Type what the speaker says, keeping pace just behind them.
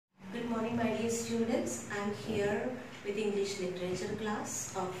students. I'm here with English literature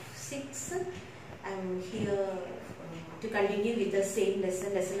class of 6. I'm here to continue with the same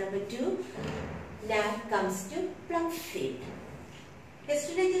lesson, lesson number 2. Now comes to PlumField.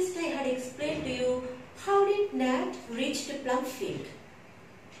 Yesterday just I had explained to you how did Nat reach to PlumField.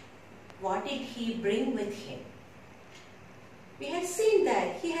 What did he bring with him? We had seen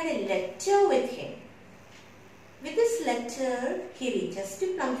that he had a letter with him. With this letter, he reaches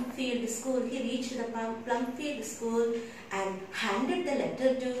to PlumField school. He reached the PlumField school and handed the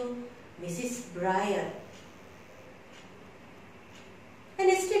letter to Mrs. Briar. And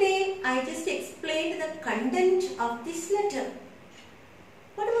yesterday, I just explained the content of this letter.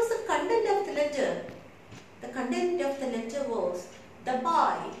 What was the content of the letter? The content of the letter was the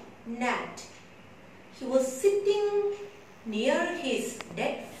boy, Nat. He was sitting near his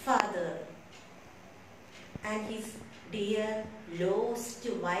dead father and his dear lost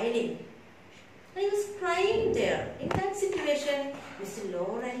violin. And he was crying there. In that situation, Mr.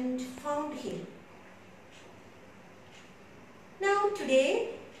 Laurent found him. Now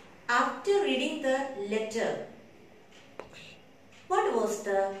today, after reading the letter, what was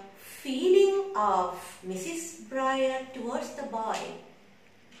the feeling of Mrs. Briar towards the boy?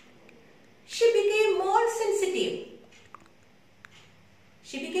 She became more sensitive.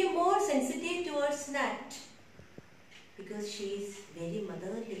 She became more sensitive towards Nat because she is very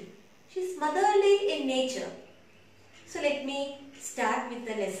motherly. She is motherly in nature. So let me start with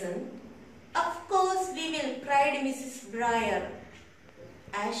the lesson. Of course, we will cried Mrs. Briar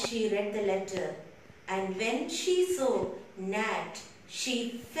as she read the letter. And when she saw Nat,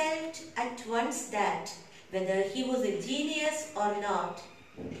 she felt at once that whether he was a genius or not,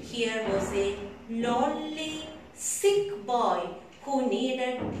 here was a lonely, sick boy who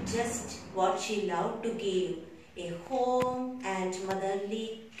needed just what she loved to give, a home and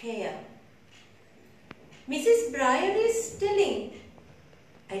motherly care. Mrs. Briar is telling,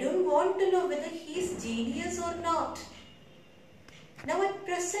 I don't want to know whether he is genius or not. Now at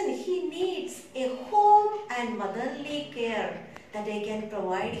present he needs a home and motherly care that I can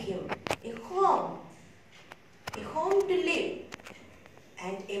provide him. A home to live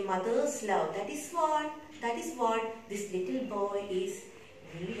and a mother's love. That is what this little boy is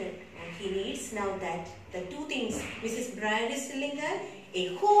needed. And he needs now that the two things Mrs. Briar is telling her,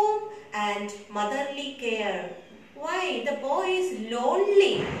 a home and motherly care. Why? The boy is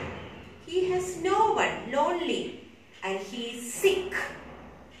lonely. He has no one, lonely, and he is sick.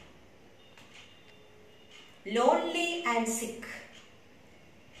 Lonely and sick.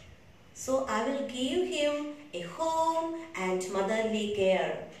 So I will give him a home and motherly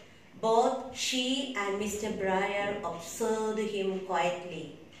care. Both she and Mr. Briar observed him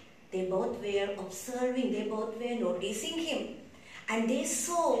quietly. They both were observing, they both were noticing him. And they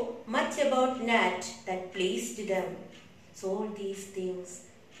saw much about Nat that pleased them. So all these things.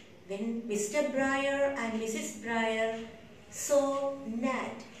 When Mr. Briar and Mrs. Briar saw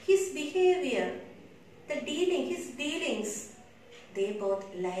Nat, his behavior, his dealings, they both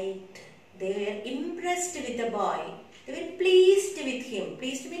liked. They were impressed with the boy. They were pleased with him.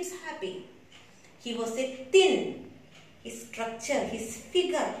 Pleased means happy. He was a thin. His structure, his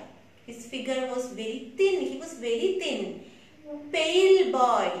figure was very thin. He was very thin. Pale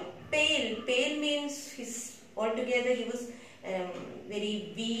boy. Pale means altogether he was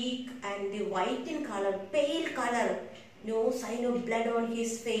very weak and white in color. Pale color. No sign of blood on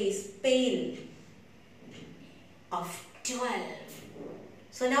his face. Pale. Of 12.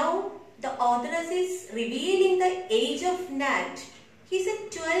 So now the author is revealing the age of Nat. He's a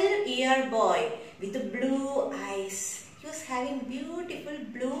 12-year boy with blue eyes. He was having beautiful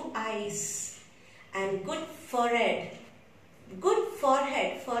blue eyes and good forehead. Good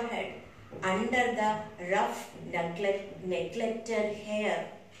forehead under the rough, neglected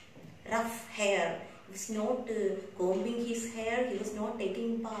hair. Rough hair. He was not combing his hair. He was not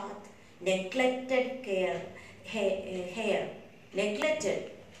taking bath. Neglected hair.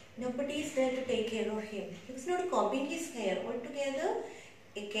 Neglected. Nobody is there to take care of him. He was not combing his hair. Altogether,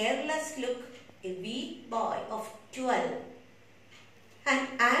 a careless look, a weak boy of 12. An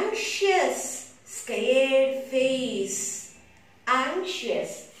anxious, scared face.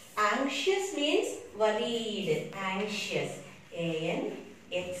 Anxious. Anxious means worried. Anxious. A-N-X-I-O-U-S.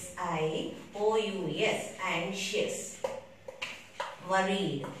 Anxious.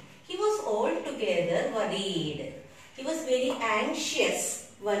 Worried. He was altogether worried. He was very anxious,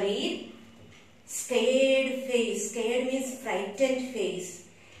 worried, scared face. Scared means frightened face.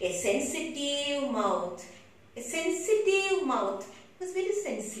 A sensitive mouth. A sensitive mouth. He was very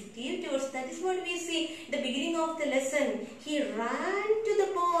sensitive towards. That is what we see in the beginning of the lesson. He ran to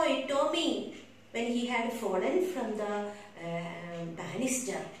the boy, Tommy. when he had fallen from the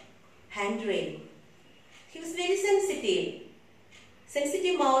banister handrail. He was very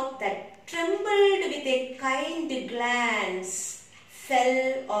sensitive mouth that trembled with a kind glance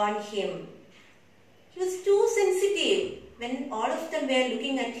fell on him. He was too sensitive. When all of them were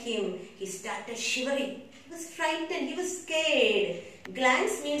looking at him, he started shivering. He was frightened, he was scared.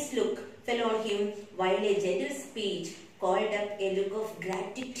 Glance means look, fell on him, while a gentle speech called up a look of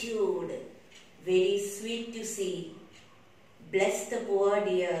gratitude. Very sweet to see. Bless the poor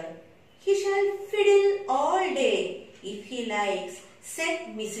dear. He shall fiddle all day if he likes,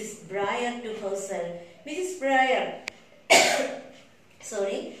 said Mrs. Briar to herself. Mrs. Briar,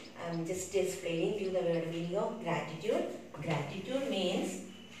 sorry, I'm just explaining to you the word meaning of gratitude. Gratitude means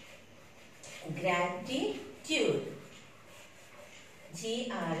gratitude. Gratitude.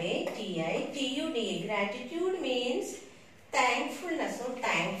 Gratitude means thankfulness or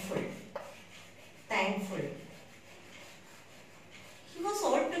thankful. Thankful. He was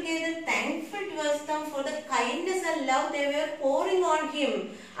altogether thankful towards them for the kindness and love they were pouring on him.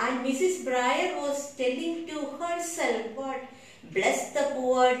 And Mrs. Briar was telling to herself, what? Bless the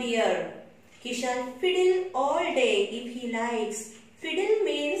poor dear. He shall fiddle all day if he likes. Fiddle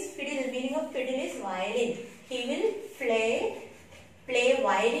means, meaning of fiddle is violin. He will play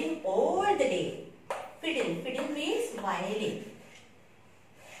violin all the day. Fiddle means violin.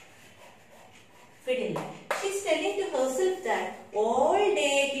 Fiddle. She's telling to herself that all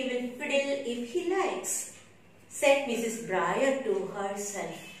day he will fiddle if he likes, said Mrs. Briar to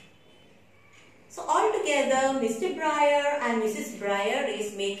herself. So altogether, Mr. Briar and Mrs. Briar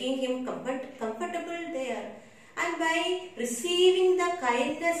is making him comfortable there. And by receiving the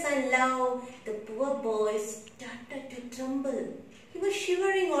kindness and love, the poor boy started to tremble. He was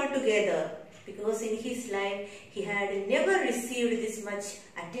shivering altogether because in his life he had never received this much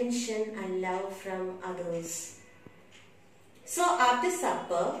attention and love from others. So after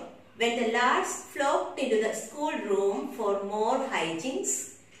supper, when the lads flocked into the schoolroom for more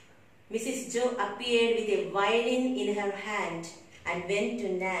hijinks, Mrs. Joe appeared with a violin in her hand and went to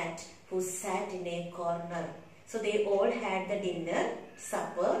Nat, who sat in a corner. So they all had the dinner,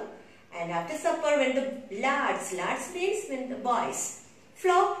 supper, and after supper when the lads means when the boys,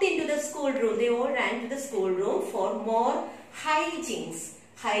 flocked into the schoolroom, they all ran to the schoolroom for more hijinks.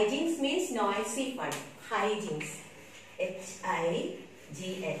 Hijinks means noisy fun. Hijinks.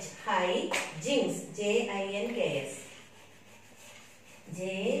 H-I-G-H. Hijinks. J-I-N-K-S.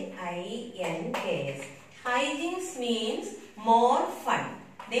 J-I-N-K-S. Hijinks means more fun.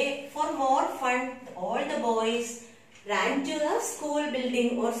 For more fun, all the boys ran to the school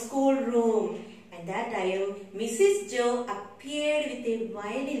building or school room. And that time, Mrs. Joe appeared with a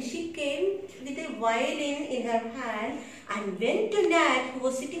violin. She came with a violin in her hand and went to Nat, who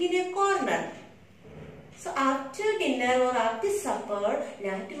was sitting in a corner. So after dinner or after supper,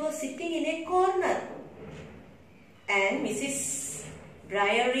 Nat was sitting in a corner. And Mrs.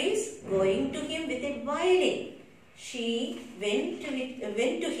 Briar is going to him with a violin. She went to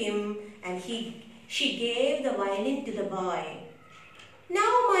him and she gave the violin to the boy.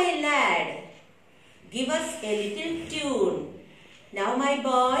 Now my lad, give us a little tune. Now my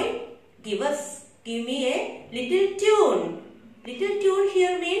boy, give me a little tune. Little tune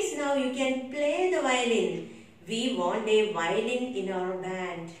here means now you can play the violin. We want a violin in our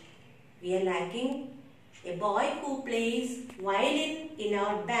band. We are lacking a boy who plays violin in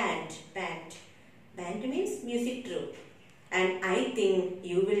our band. Band means music troupe. And I think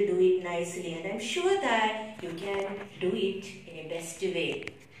you will do it nicely. And I'm sure that you can do it in a best way.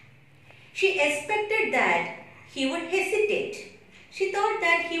 She expected that he would hesitate. She thought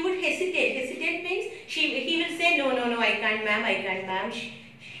that he would hesitate. Hesitate means he will say, no, I can't ma'am.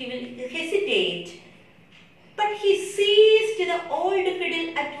 He will hesitate. But he seized the old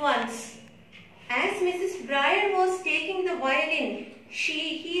fiddle at once. As Mrs. Briar was taking the violin,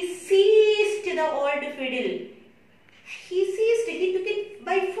 he seized the old fiddle. He took it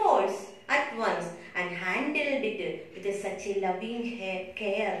by force at once and handled it with such a loving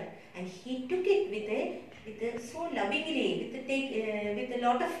care. And he took it so lovingly, with a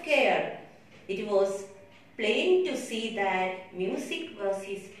lot of care. It was plain to see that music was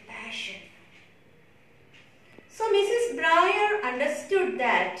his passion. So Mrs. Briar understood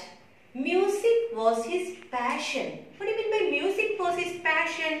that music was his passion. What do you mean by music was his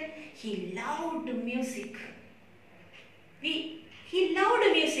passion? He loved music. He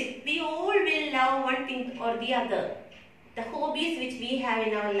loved music. We all will love one thing or the other. The hobbies which we have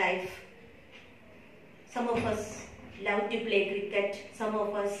in our life. Some of us love to play cricket. Some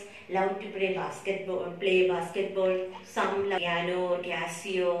of us love to play basketball. Some love piano or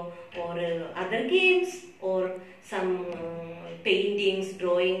Casio or other games, or some paintings,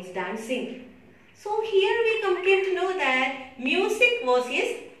 drawings, dancing. So here we came to know that music was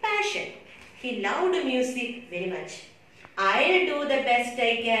his passion. He loved music very much. "I'll do the best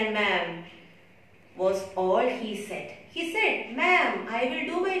I can, ma'am," was all he said. He said, "Ma'am, I will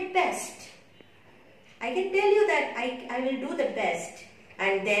do my best. I can tell you that I will do the best."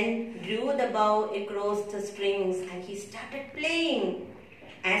 And then drew the bow across the strings and he started playing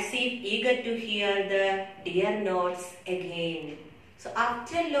as if eager to hear the dear notes again. So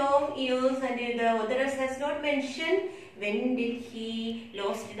after long years, and the author has not mentioned when did he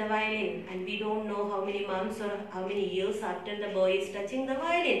lost the violin, and we don't know how many months or how many years after the boy is touching the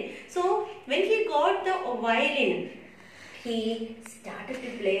violin. So when he got the violin, he started to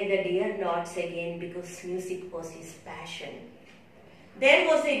play the dear notes again because music was his passion. There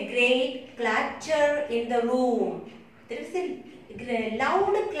was a great clatter in the room. There is a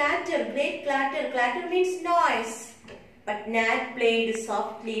loud clatter, great clatter. Clatter means noise. But Nat played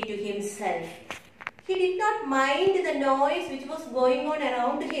softly to himself. He did not mind the noise which was going on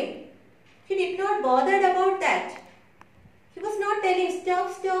around him. He did not bother about that. He was not telling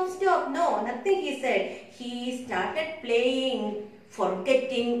stop, stop, stop. No, nothing he said. He started playing,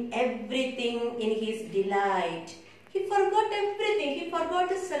 forgetting everything in his delight. He forgot everything. He forgot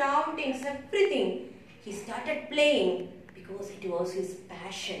the surroundings, everything. He started playing because it was his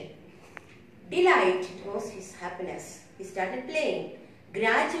passion. Delight, it was his happiness. He started playing.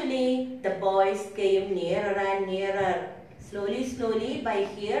 Gradually, the boys came nearer and nearer. Slowly, slowly, by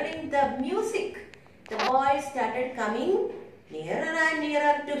hearing the music, the boys started coming nearer and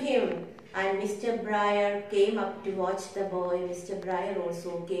nearer to him. And Mr. Briar came up to watch the boy. Mr. Briar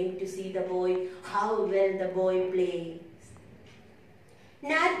also came to see the boy, how well the boy plays.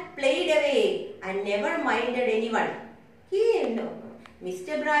 Nat played away and never minded anyone.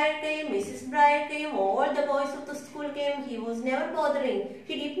 Mr. Briar came, Mrs. Briar came, all the boys of the school came. He was never bothering.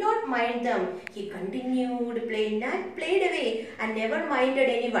 He did not mind them. He continued playing. Nat played away and never minded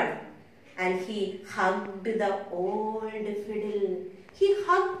anyone. And he hugged the old fiddle. He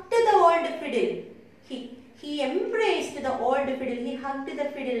hugged the old fiddle. He embraced the old fiddle. He hugged the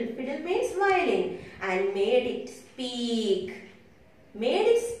fiddle. Fiddle means violin. And made it speak. Made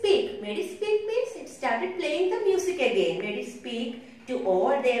it speak. Made it speak means it started playing the music again. Made it speak to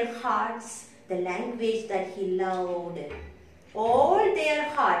all their hearts the language that he loved. All their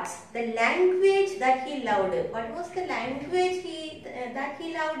hearts, the language that he loved. What was the language that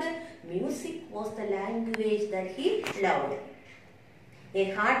he loved? Music was the language that he loved.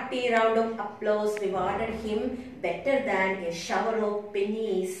 A hearty round of applause rewarded him better than a shower of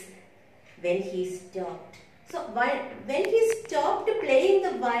pennies when he stopped. So when he stopped playing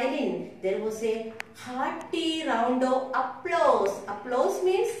the violin, there was a hearty round of applause. Applause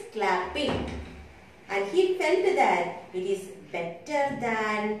means clapping. And he felt that it is better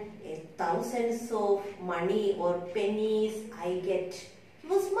than thousands of money or pennies I get. He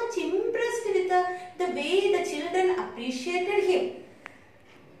was much impressed with the way the children appreciated him.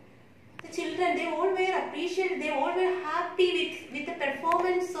 The children, they all were appreciated, they all were happy with the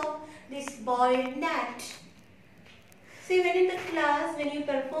performance of this boy Nat. See, when in the class, when you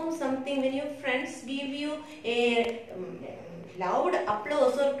perform something, when your friends give you a loud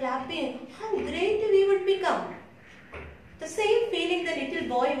applause or clapping, how great we would become. The same feeling the little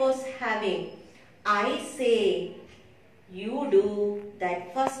boy was having. "I say, you do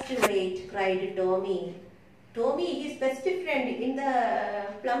that first rate," cried Tommy. Tommy, his best friend in the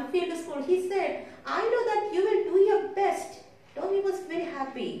PlumField school, he said, "I know that you will do your best." Tommy was very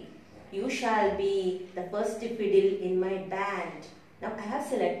happy. "You shall be the first fiddle in my band. Now I have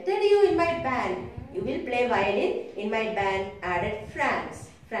selected you in my band. You will play violin in my band," added Franz.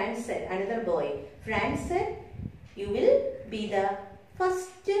 Franz said, another boy. Franz said, "You will be the first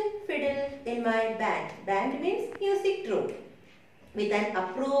fiddle in my band." Band means music troupe. With an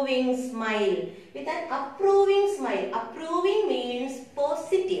approving smile. With an approving smile. Approving means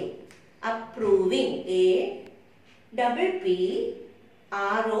positive. Approving.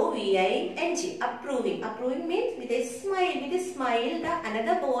 A-P-P-R-O-V-I-N-G. Approving. Approving means with a smile. With a smile, the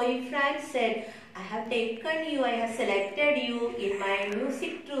another boy, Frank, said, "I have taken you, I have selected you in my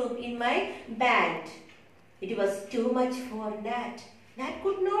music troupe, in my band." It was too much for Nat. Nat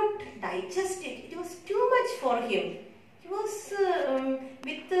could not digest it. It was too much for him. He was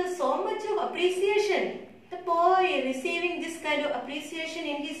with so much of appreciation. The boy receiving this kind of appreciation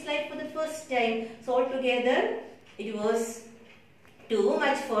in his life for the first time. So altogether, it was too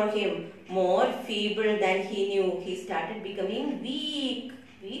much for him, more feeble than he knew. He started becoming weak,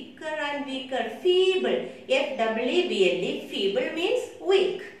 weaker and weaker, feeble. F-E-E-B-L-E, feeble means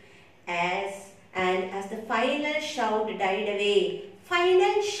weak. As the final shout died away.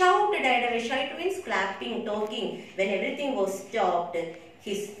 Final shout died away. Shout means clapping, talking. When everything was stopped,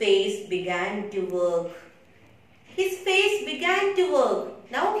 his face began to work. His face began to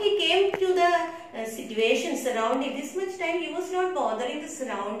work. Now he came to the situation surrounding. This much time he was not bothering the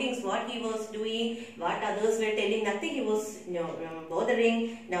surroundings, what he was doing, what others were telling. Nothing he was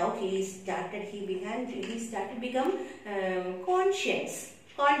bothering. Now he started become conscious.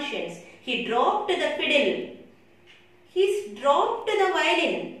 He dropped the fiddle. He dropped the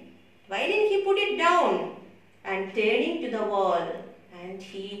violin. He put it down and turning to the wall. And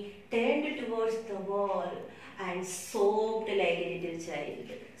he turned towards the wall and sobbed like a little child.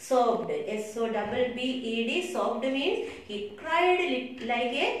 Sobbed, S-O-B-B-E-D, sobbed means he cried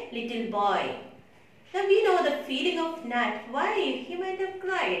like a little boy. Now we know the feeling of Nat. Why he might have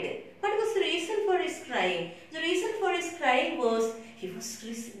cried? What was the reason for his crying? The reason for his crying was he was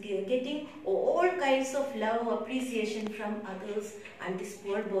getting all kinds of love, appreciation from others, and this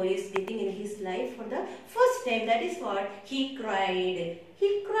poor boy is getting in his life for the first time. That is what he cried.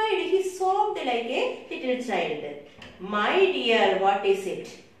 He cried, he sobbed like a little child. My dear, what is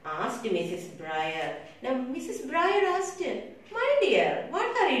it? Asked Mrs. Briar. Now Mrs. Briar asked, my dear,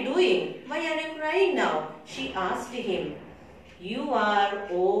 what are you doing? Why are you crying now? She asked him. You are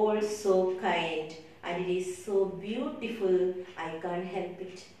all so kind and it is so beautiful, I can't help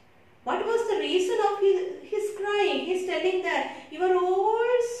it. What was the reason of his crying? He is telling that you are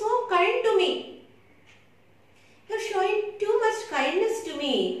all so kind to me. You are showing too much kindness to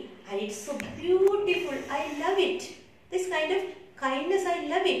me and it's so beautiful. I love it. This kind of kindness, I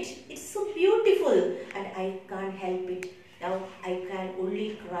love it. It's so beautiful and I can't help it. Now I can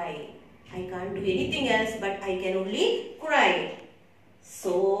only cry. I can't do anything else but I can only cry.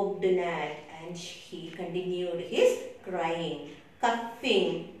 Sobbed Nat and he continued his crying,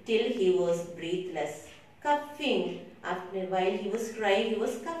 coughing till he was breathless. Coughing. While he was crying, he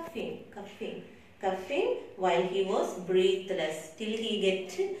was coughing while he was breathless till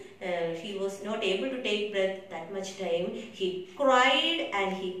he was not able to take breath that much time. He cried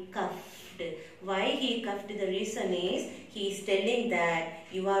and he coughed. Why he coughed? The reason is he is telling that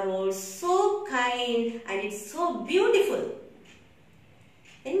you are all so kind and it's so beautiful.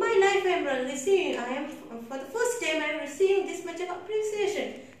 In my life for the first time I am receiving this much of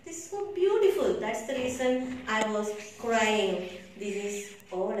appreciation. This is so beautiful. That's the reason I was crying. This is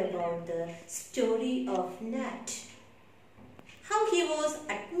all about the story of Nat. How he was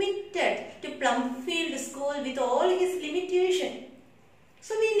admitted to PlumField school with all his limitation.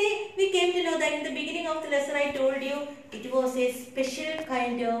 So we came to know that in the beginning of the lesson I told you it was a special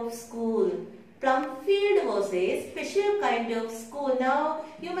kind of school. PlumField was a special kind of school. Now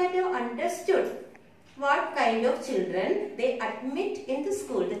you might have understood what kind of children they admit in the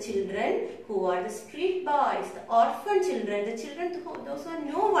school. The children who are the street boys, the orphan children, the children those who are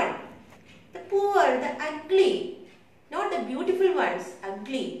no one, the poor, the ugly, not the beautiful ones,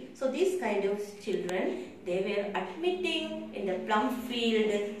 ugly. So these kind of children they were admitting in the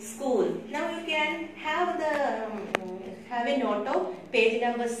PlumField school. Now you can have a note of page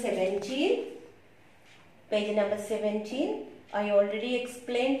number 17. Page number 17, I already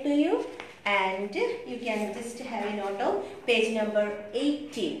explained to you, and you can just have a note of page number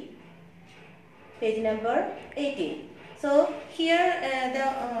 18. Page number 18. So here the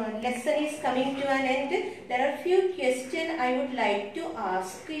lesson is coming to an end. There are few questions I would like to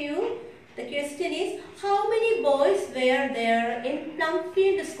ask you. The question is, how many boys were there in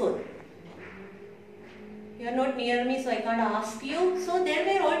PlumField school? You are not near me, so I can't ask you. So there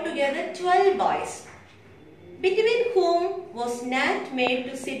were altogether 12 boys. Between whom was Nat made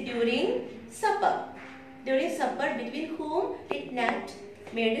to sit during supper? During supper, between whom did Nat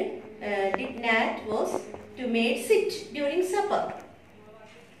was to made sit during supper?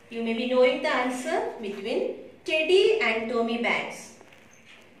 You may be knowing the answer. Between Teddy and Tommy Banks.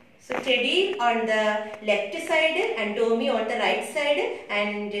 So Teddy on the left side and Tommy on the right side,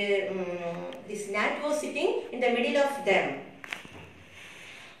 and this Nat was sitting in the middle of them.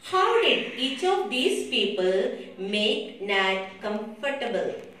 How did each of these people make Nat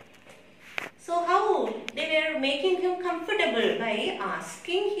comfortable? So how they were making him comfortable? By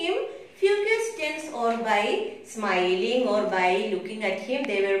asking him few questions, or by smiling, or by looking at him.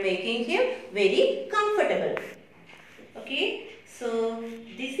 They were making him very comfortable. Okay, so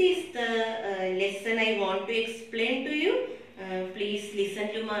this is the lesson I want to explain to you. Please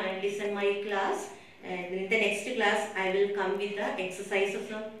listen my class. And in the next class, I will come with the exercises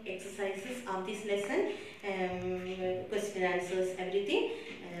of this lesson, question answers, everything.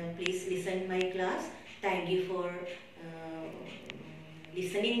 Please listen my class. Thank you for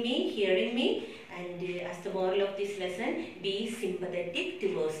listening me, hearing me. And as the moral of this lesson, be sympathetic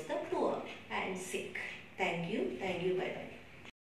towards the poor and sick. Thank you. Bye bye.